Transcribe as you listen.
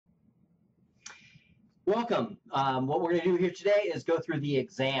Welcome. What we're going to do here today is go through the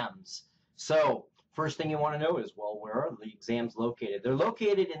exams. So first thing you want to know is, well, where are the exams located? They're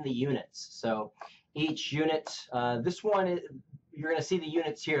located in the units. So each unit, this one, you're going to see the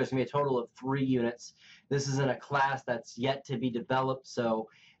units here. There's going to be a total of 3 units. This is in a class that's yet to be developed, so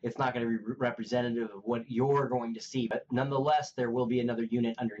it's not going to be representative of what you're going to see. But nonetheless, there will be another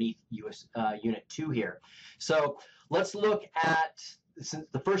unit underneath Unit 2 here. So let's look at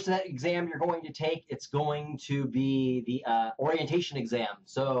the first exam you're going to take. It's going to be the orientation exam.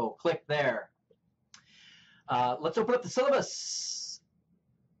 So click there. Let's open up the syllabus.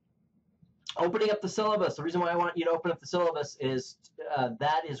 Opening up the syllabus. The reason why I want you to open up the syllabus is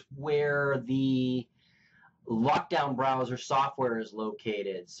that is where the lockdown browser software is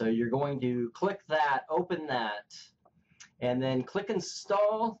located. So you're going to click that, open that, and then click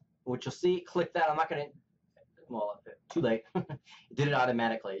install, which you'll see. Click that. I'm not going to, well, too late. It did it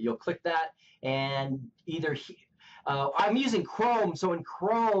automatically. You'll click that, and either I'm using Chrome, so in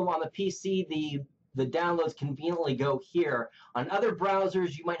Chrome on the PC, the downloads conveniently go here. On other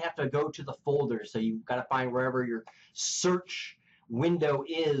browsers, you might have to go to the folder, so you've got to find wherever your search window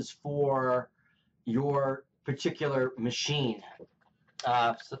is for your particular machine.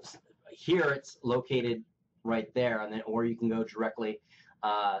 So here it's located right there, and then or you can go directly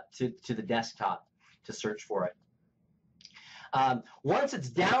to the desktop to search for it. Once it's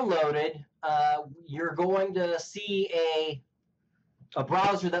downloaded, you're going to see a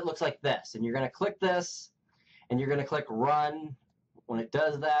browser that looks like this, and you're going to click this, and you're going to click Run. When it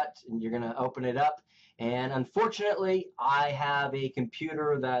does that, and you're going to open it up, and unfortunately, I have a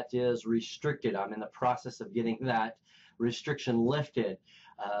computer that is restricted. I'm in the process of getting that restriction lifted.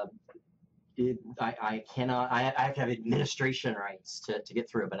 I cannot. I have to have administration rights to get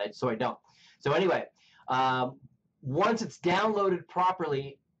through, but so I don't. So anyway, once it's downloaded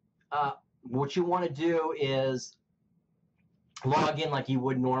properly, what you want to do is log in like you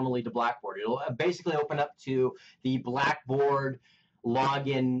would normally to Blackboard. It'll basically open up to the Blackboard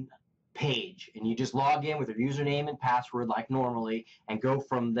login page, and you just log in with your username and password like normally and go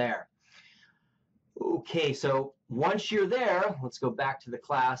from there. Okay, so once you're there, let's go back to the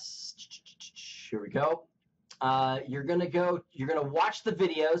class. Here we go. You're gonna watch the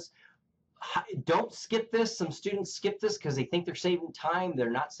videos. Don't skip this. Some students skip this because they think they're saving time.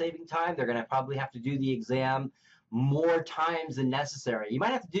 They're not saving time. They're going to probably have to do the exam more times than necessary. You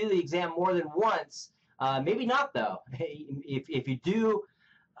might have to do the exam more than once. Maybe not, though. If you do,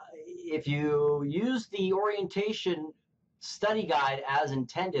 if you use the orientation study guide as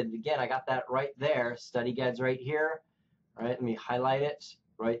intended, again, I got that right there. Study guide's right here. All right, let me highlight it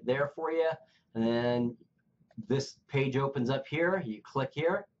right there for you. And then this page opens up here. You click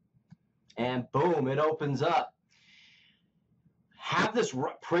here. And boom, it opens up. Have this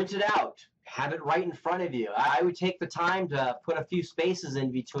printed out. Have it right in front of you. I would take the time to put a few spaces in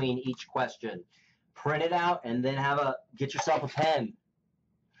between each question. Print it out, and then get yourself a pen.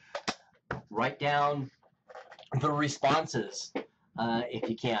 Write down the responses if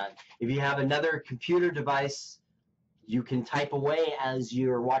you can. If you have another computer device, you can type away as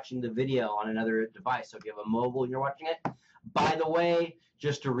you're watching the video on another device. So if you have a mobile and you're watching it, by the way,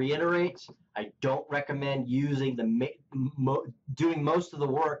 just to reiterate, I don't recommend using doing most of the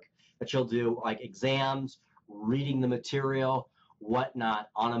work that you'll do, like exams, reading the material, whatnot,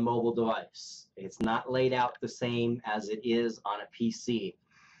 on a mobile device. It's not laid out the same as it is on a PC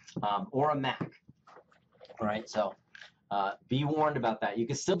or a Mac. All right, so be warned about that. You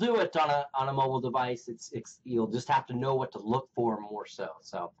can still do it on a mobile device. You'll just have to know what to look for more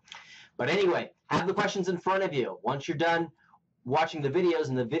so. But anyway, have the questions in front of you. Once you're done watching the videos,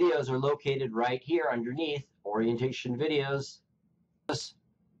 and the videos are located right here underneath orientation videos.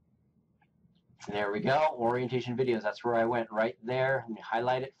 There we go, orientation videos. That's where I went, right there. Let me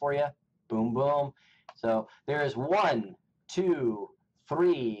highlight it for you. Boom, boom. So there is 1, 2,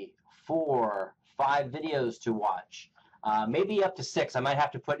 3, 4, 5 videos to watch. Maybe up to 6. I might have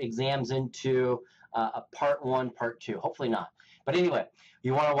to put exams into a part 1, part 2. Hopefully not. But anyway,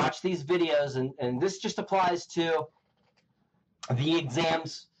 you want to watch these videos, and this just applies to the exam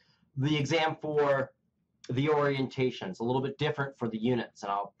for the orientation. It's a little bit different for the units,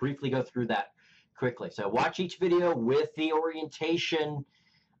 and I'll briefly go through that quickly. So watch each video with the orientation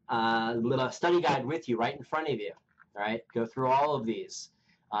study guide with you right in front of you. All right, go through all of these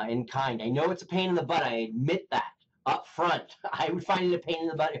in kind. I know it's a pain in the butt. I admit that up front. I would find it a pain in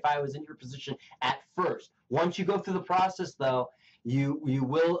the butt if I was in your position at first. Once you go through the process, though, you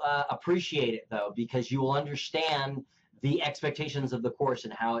will appreciate it, though, because you will understand the expectations of the course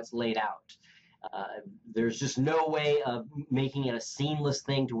and how it's laid out. There's just no way of making it a seamless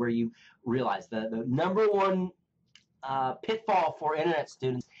thing to where you realize the number one pitfall for internet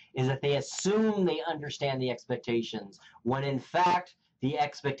students is that they assume they understand the expectations when in fact the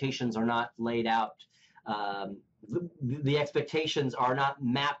expectations are not laid out. The expectations are not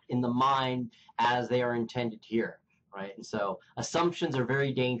mapped in the mind as they are intended here, right? And so assumptions are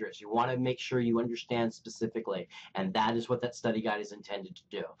very dangerous. You want to make sure you understand specifically, and that is what that study guide is intended to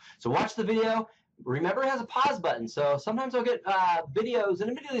do. So watch the video. Remember, it has a pause button, so sometimes I'll get videos,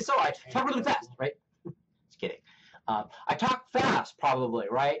 and immediately so I talk really fast, right? Just kidding. I talk fast, probably,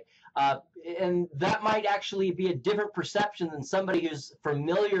 right? And that might actually be a different perception than somebody who's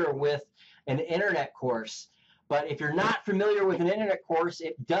familiar with an internet course. But if you're not familiar with an internet course,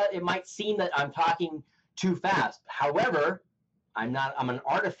 it might seem that I'm talking too fast. However, I'm an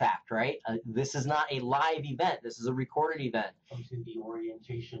artifact, right? This is not a live event. This is a recorded event. Comes in the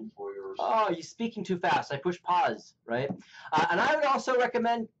orientation for your... Oh, you're speaking too fast. I push pause, right? And I would also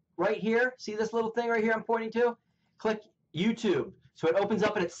recommend right here, see this little thing right here I'm pointing to? Click YouTube. So it opens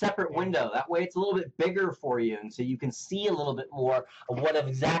up in its separate window. That way it's a little bit bigger for you, and so you can see a little bit more of what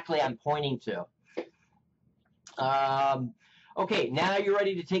exactly I'm pointing to. Okay, now you're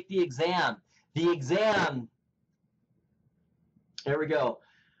ready to take the exam. The exam, there we go,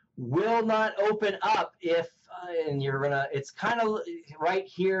 will not open up if, and you're gonna, it's kind of right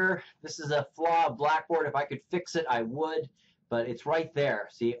here. This is a flaw of Blackboard. If I could fix it, I would, but it's right there.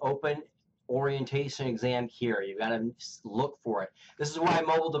 See, open orientation exam here. You got to look for it. This is why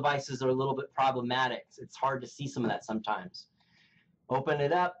mobile devices are a little bit problematic. It's hard to see some of that sometimes. Open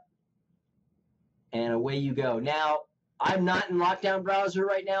it up, and away you go. Now, I'm not in Lockdown Browser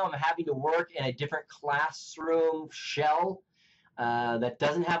right now. I'm having to work in a different classroom shell that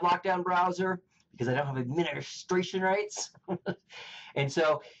doesn't have Lockdown Browser because I don't have administration rights. And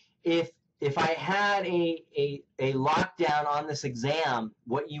so if I had a lockdown on this exam,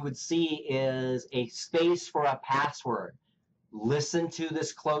 what you would see is a space for a password. Listen to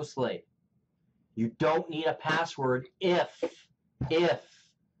this closely. You don't need a password if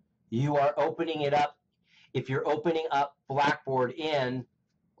you are opening it up, if you're opening up Blackboard in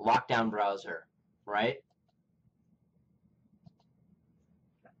Lockdown Browser, right?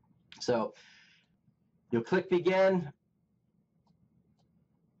 So you'll click Begin.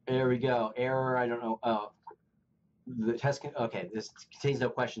 There we go. Error, I don't know. Oh, the test okay, this contains no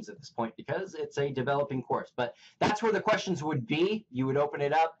questions at this point because it's a developing course. But that's where the questions would be. You would open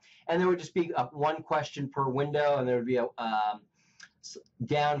it up, and there would just be one question per window, and there would be a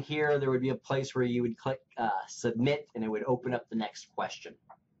down here, there would be a place where you would click Submit, and it would open up the next question,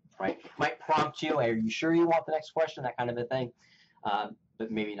 right? Might prompt you, are you sure you want the next question, that kind of a thing, but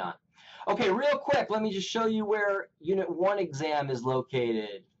maybe not. Okay, real quick, let me just show you where Unit 1 exam is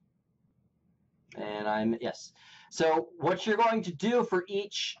located. And yes. So what you're going to do for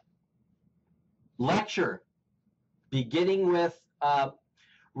each lecture, beginning with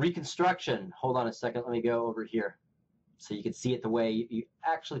reconstruction. Hold on a second, let me go over here so you can see it the way you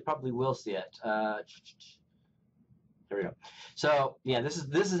actually probably will see it. There we go. So yeah, this is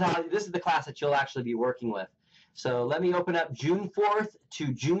the class that you'll actually be working with. So let me open up June 4th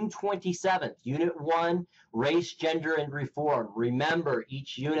to June 27th, Unit 1, Race, Gender, and Reform. Remember,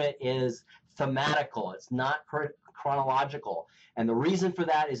 each unit is thematical. It's not chronological. And the reason for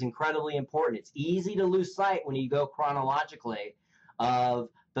that is incredibly important. It's easy to lose sight when you go chronologically of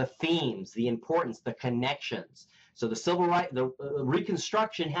the themes, the importance, the connections. So the civil rights, the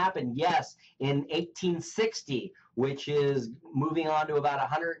Reconstruction happened, yes, in 1860, which is moving on to about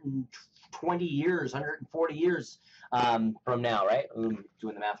 120 years, 140 years from now, right? I'm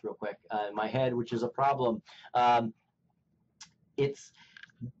doing the math real quick in my head, which is a problem. It's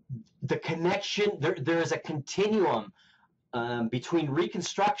the connection. There is a continuum between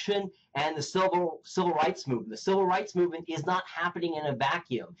Reconstruction and the civil rights movement. The civil rights movement is not happening in a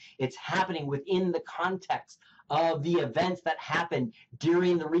vacuum. It's happening within the context of the events that happened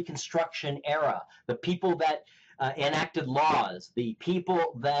during the Reconstruction era. The people that enacted laws, the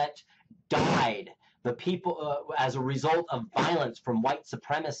people that died, the people as a result of violence from white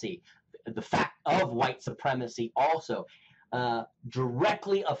supremacy, the fact of white supremacy also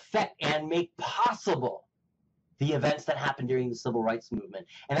directly affect and make possible the events that happened during the civil rights movement.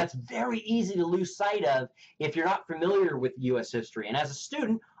 And that's very easy to lose sight of if you're not familiar with U.S. history. And as a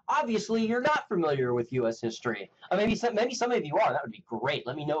student, obviously you're not familiar with U.S. history. Maybe some of you are. That would be great.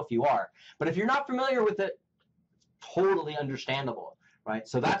 Let me know if you are. But if you're not familiar with it, totally understandable, right?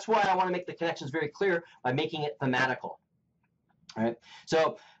 So that's why I want to make the connections very clear by making it thematical. All right?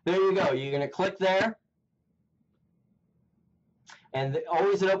 So there you go. You're going to click there. And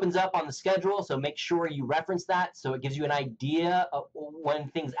always it opens up on the schedule, so make sure you reference that so it gives you an idea of when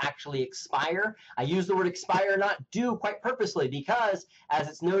things actually expire. I use the word expire, not due, quite purposely because, as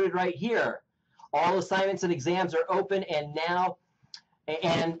it's noted right here, all assignments and exams are open now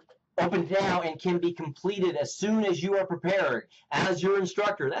and can be completed as soon as you are prepared. As your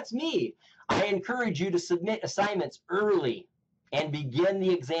instructor, that's me, I encourage you to submit assignments early and begin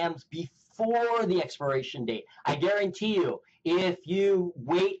the exams before the expiration date. I guarantee you, if you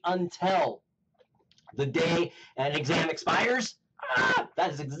wait until the day an exam expires,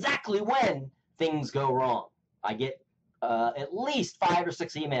 that is exactly when things go wrong. I get at least 5 or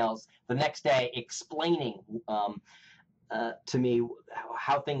 6 emails the next day explaining to me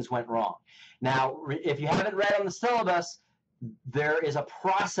how things went wrong. Now, if you haven't read on the syllabus, there is a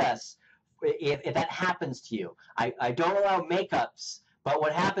process if that happens to you. I don't allow makeups, but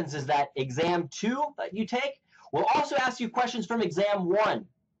what happens is that exam 2 that you take will also ask you questions from exam 1,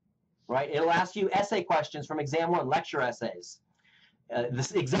 right? It'll ask you essay questions from exam 1, lecture essays.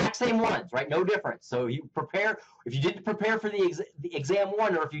 The exact same ones, right? No difference. So you prepare. If you didn't prepare for the exam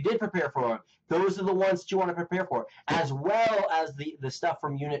 1, or if you did prepare for them, those are the ones that you want to prepare for, as well as the stuff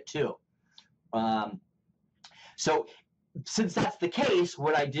from Unit 2. So since that's the case,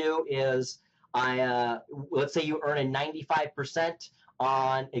 what I do is let's say you earn a 95%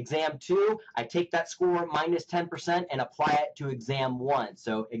 on exam 2, I take that score minus 10% and apply it to exam 1.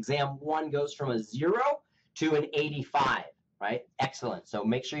 So exam 1 goes from a 0 to an 85, right? Excellent. So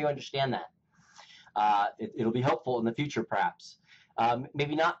make sure you understand that. It'll be helpful in the future, perhaps.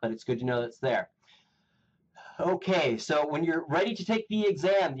 Maybe not, but it's good to know it's there. Okay, so when you're ready to take the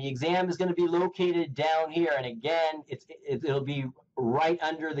exam is going to be located down here. And again, it'll be right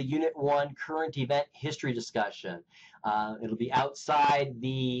under the Unit 1 current event history discussion. It'll be outside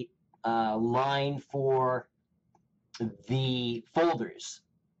the line for the folders.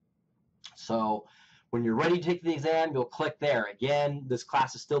 So when you're ready to take the exam, you'll click there. Again, this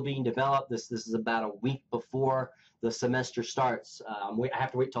class is still being developed. This is about a week before the semester starts. I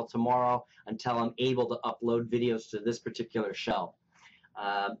have to wait till tomorrow until I'm able to upload videos to this particular shell.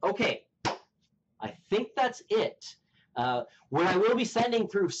 Okay, I think that's it. What I will be sending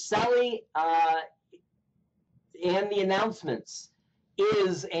through Sally and the announcements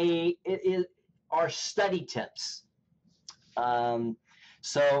is our study tips.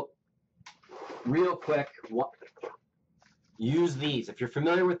 So real quick, use these. If you're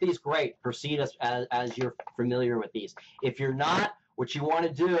familiar with these, great. Proceed as you're familiar with these. If you're not, what you want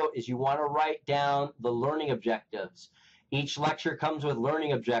to do is you want to write down the learning objectives. Each lecture comes with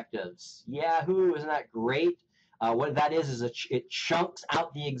learning objectives. Yahoo, isn't that great? What that is it chunks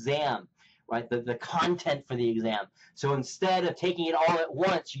out the exam, right? The content for the exam. So instead of taking it all at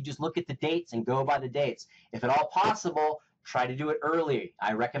once, you just look at the dates and go by the dates. If at all possible, try to do it early.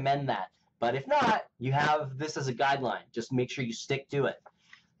 I recommend that. But if not, you have this as a guideline. Just make sure you stick to it.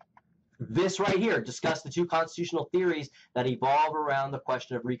 This right here, discuss the 2 constitutional theories that evolve around the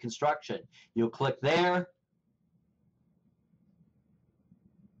question of Reconstruction. You'll click there.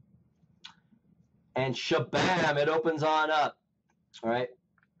 And shabam, it opens on up. All right.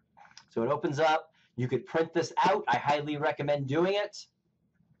 So it opens up. You could print this out. I highly recommend doing it.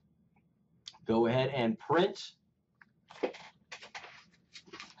 Go ahead and print.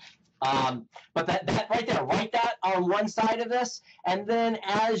 But that right there, write that on one side of this, and then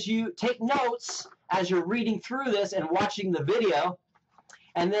as you take notes, as you're reading through this and watching the video,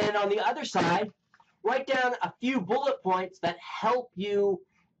 and then on the other side, write down a few bullet points that help you,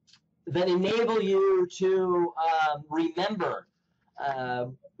 that enable you to remember,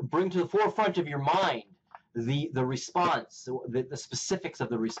 bring to the forefront of your mind the response, the specifics of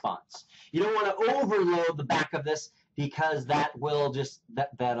the response. You don't want to overload the back of this because that will just,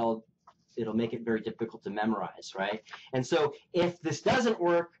 it'll make it very difficult to memorize, right? And so if this doesn't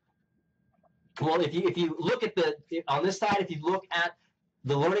work, well, if you look at on this side, if you look at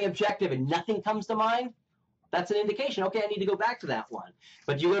the learning objective and nothing comes to mind, that's an indication, okay, I need to go back to that one.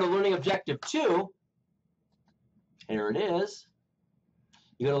 But you go to learning objective 2, here it is.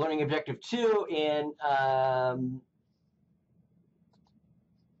 You go to learning objective 2 in,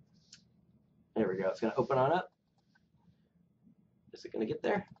 there we go, it's going to open on up. Is it going to get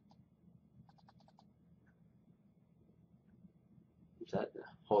there?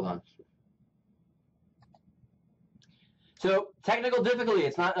 Hold on. So technical difficulty,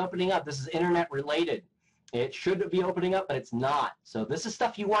 it's not opening up. This is internet related. It should be opening up, but it's not. So this is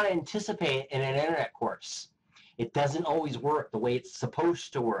stuff you want to anticipate in an internet course. It doesn't always work the way it's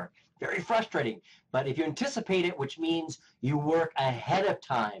supposed to work. Very frustrating. But if you anticipate it, which means you work ahead of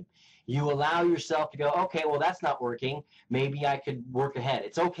time, you allow yourself to go, okay, well, that's not working. Maybe I could work ahead.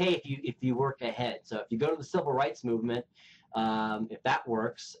 It's okay if you work ahead. So if you go to the civil rights movement, if that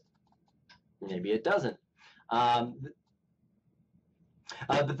works, maybe it doesn't. But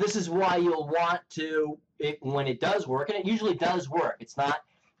this is why you'll want to, when it does work, and it usually does work. It's not,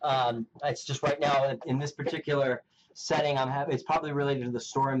 it's just right now in this particular setting I'm having, it's probably related to the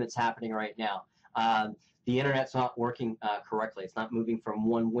storm that's happening right now. The internet's not working correctly. It's not moving from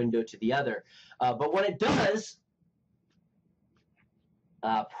one window to the other. But when it does,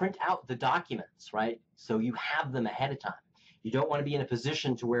 print out the documents, right? So you have them ahead of time. You don't want to be in a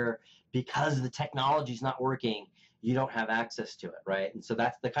position to where, because the technology's not working, you don't have access to it, right? And so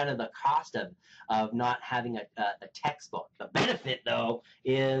that's the kind of the cost of not having a textbook. The benefit, though,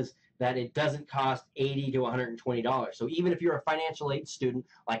 is that it doesn't cost $80 to $120. So even if you're a financial aid student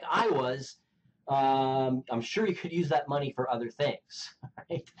like I was, I'm sure you could use that money for other things,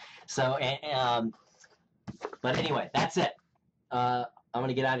 right? So, but anyway, that's it. I'm going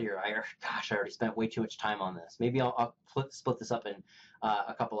to get out of here. Gosh, I already spent way too much time on this. Maybe I'll split this up in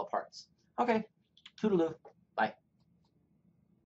a couple of parts. Okay, toodaloo. Bye.